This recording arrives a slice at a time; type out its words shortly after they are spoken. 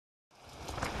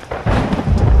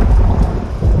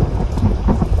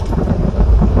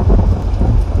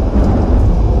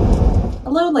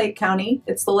Lake County.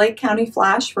 It's the Lake County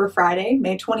Flash for Friday,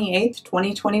 May 28th,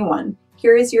 2021.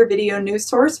 Here is your video news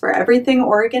source for everything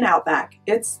Oregon Outback.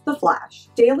 It's the Flash.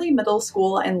 Daly Middle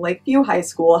School and Lakeview High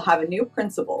School have a new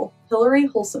principal, Hillary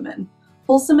Hulseman.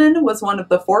 Hulseman was one of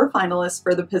the 4 finalists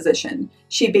for the position.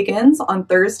 She begins on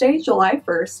Thursday, July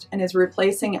 1st, and is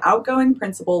replacing outgoing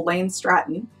principal Lane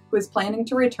Stratton, who is planning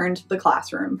to return to the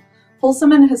classroom.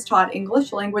 Hulseman has taught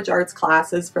English language arts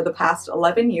classes for the past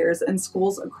 11 years in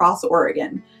schools across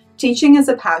Oregon. Teaching is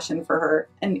a passion for her,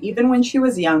 and even when she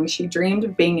was young, she dreamed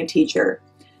of being a teacher.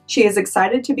 She is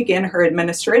excited to begin her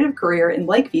administrative career in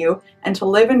Lakeview and to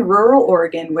live in rural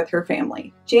Oregon with her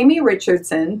family. Jamie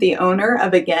Richardson, the owner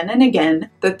of Again and Again,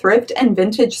 the thrift and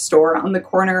vintage store on the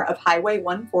corner of Highway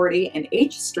 140 and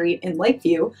H Street in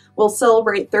Lakeview, will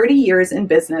celebrate 30 years in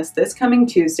business this coming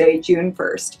Tuesday, June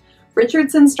 1st.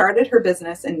 Richardson started her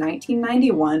business in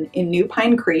 1991 in New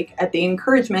Pine Creek at the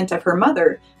encouragement of her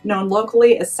mother, known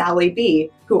locally as Sally B.,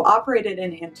 who operated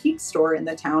an antique store in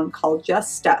the town called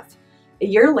Just Stuff. A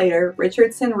year later,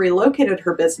 Richardson relocated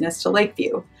her business to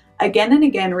Lakeview. Again and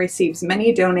Again receives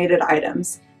many donated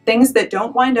items. Things that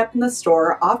don't wind up in the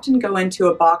store often go into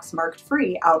a box marked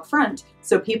free out front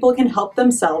so people can help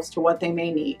themselves to what they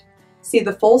may need. See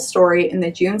the full story in the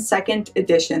June 2nd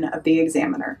edition of the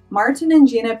Examiner. Martin and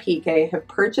Gina Pique have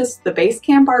purchased the Base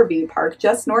Camp RV park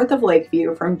just north of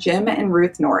Lakeview from Jim and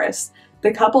Ruth Norris.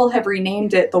 The couple have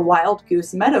renamed it the Wild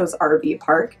Goose Meadows RV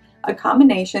Park, a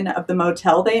combination of the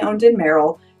motel they owned in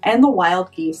Merrill and the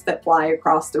wild geese that fly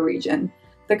across the region.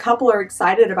 The couple are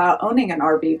excited about owning an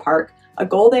RV park, a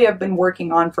goal they have been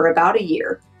working on for about a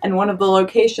year, and one of the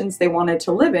locations they wanted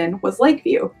to live in was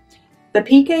Lakeview. The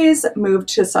Piques moved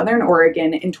to Southern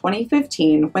Oregon in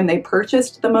 2015 when they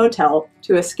purchased the motel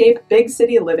to escape big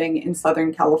city living in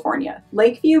Southern California.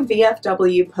 Lakeview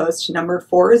VFW Post number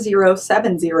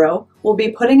 4070 will be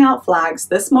putting out flags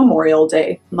this Memorial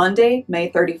Day, Monday, May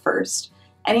 31st.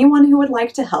 Anyone who would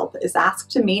like to help is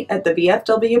asked to meet at the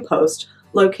VFW Post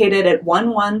located at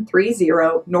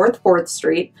 1130 North 4th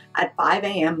Street at 5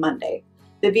 a.m. Monday.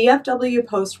 The VFW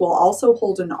Post will also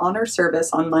hold an honor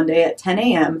service on Monday at 10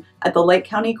 a.m. at the Lake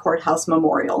County Courthouse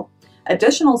Memorial.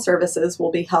 Additional services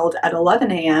will be held at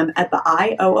 11 a.m. at the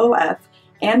IOOF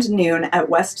and noon at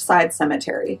West Side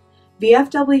Cemetery.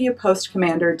 VFW Post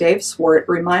Commander Dave Swart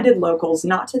reminded locals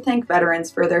not to thank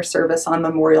veterans for their service on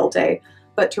Memorial Day,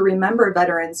 but to remember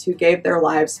veterans who gave their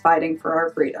lives fighting for our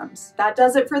freedoms. That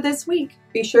does it for this week.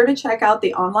 Be sure to check out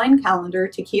the online calendar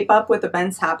to keep up with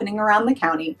events happening around the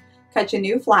county. Catch a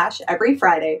new flash every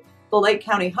Friday, the Lake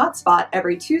County Hotspot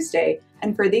every Tuesday,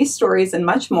 and for these stories and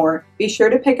much more, be sure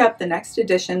to pick up the next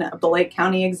edition of the Lake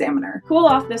County Examiner. Cool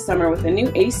off this summer with a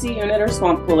new AC unit or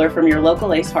swamp cooler from your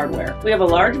local Ace Hardware. We have a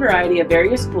large variety of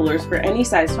various coolers for any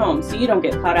sized home so you don't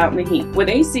get caught out in the heat. With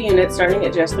AC units starting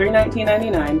at just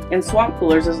 $319.99 and swamp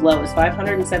coolers as low as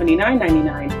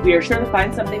 $579.99, we are sure to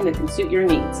find something that can suit your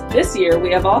needs. This year,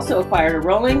 we have also acquired a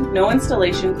rolling, no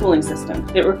installation cooling system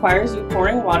that requires you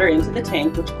pouring water into the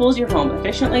tank, which cools your home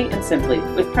efficiently and simply,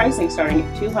 with pricing starting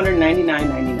at $299.99.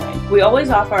 We always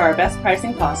offer our best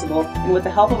pricing possible, and with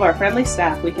the help of our friendly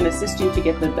staff, we can assist you to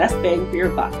get the best bang for your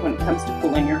buck when it comes to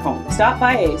cooling your home. Stop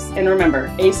by Ace, and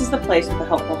remember, Ace is the place with the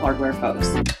helpful hardware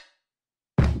folks.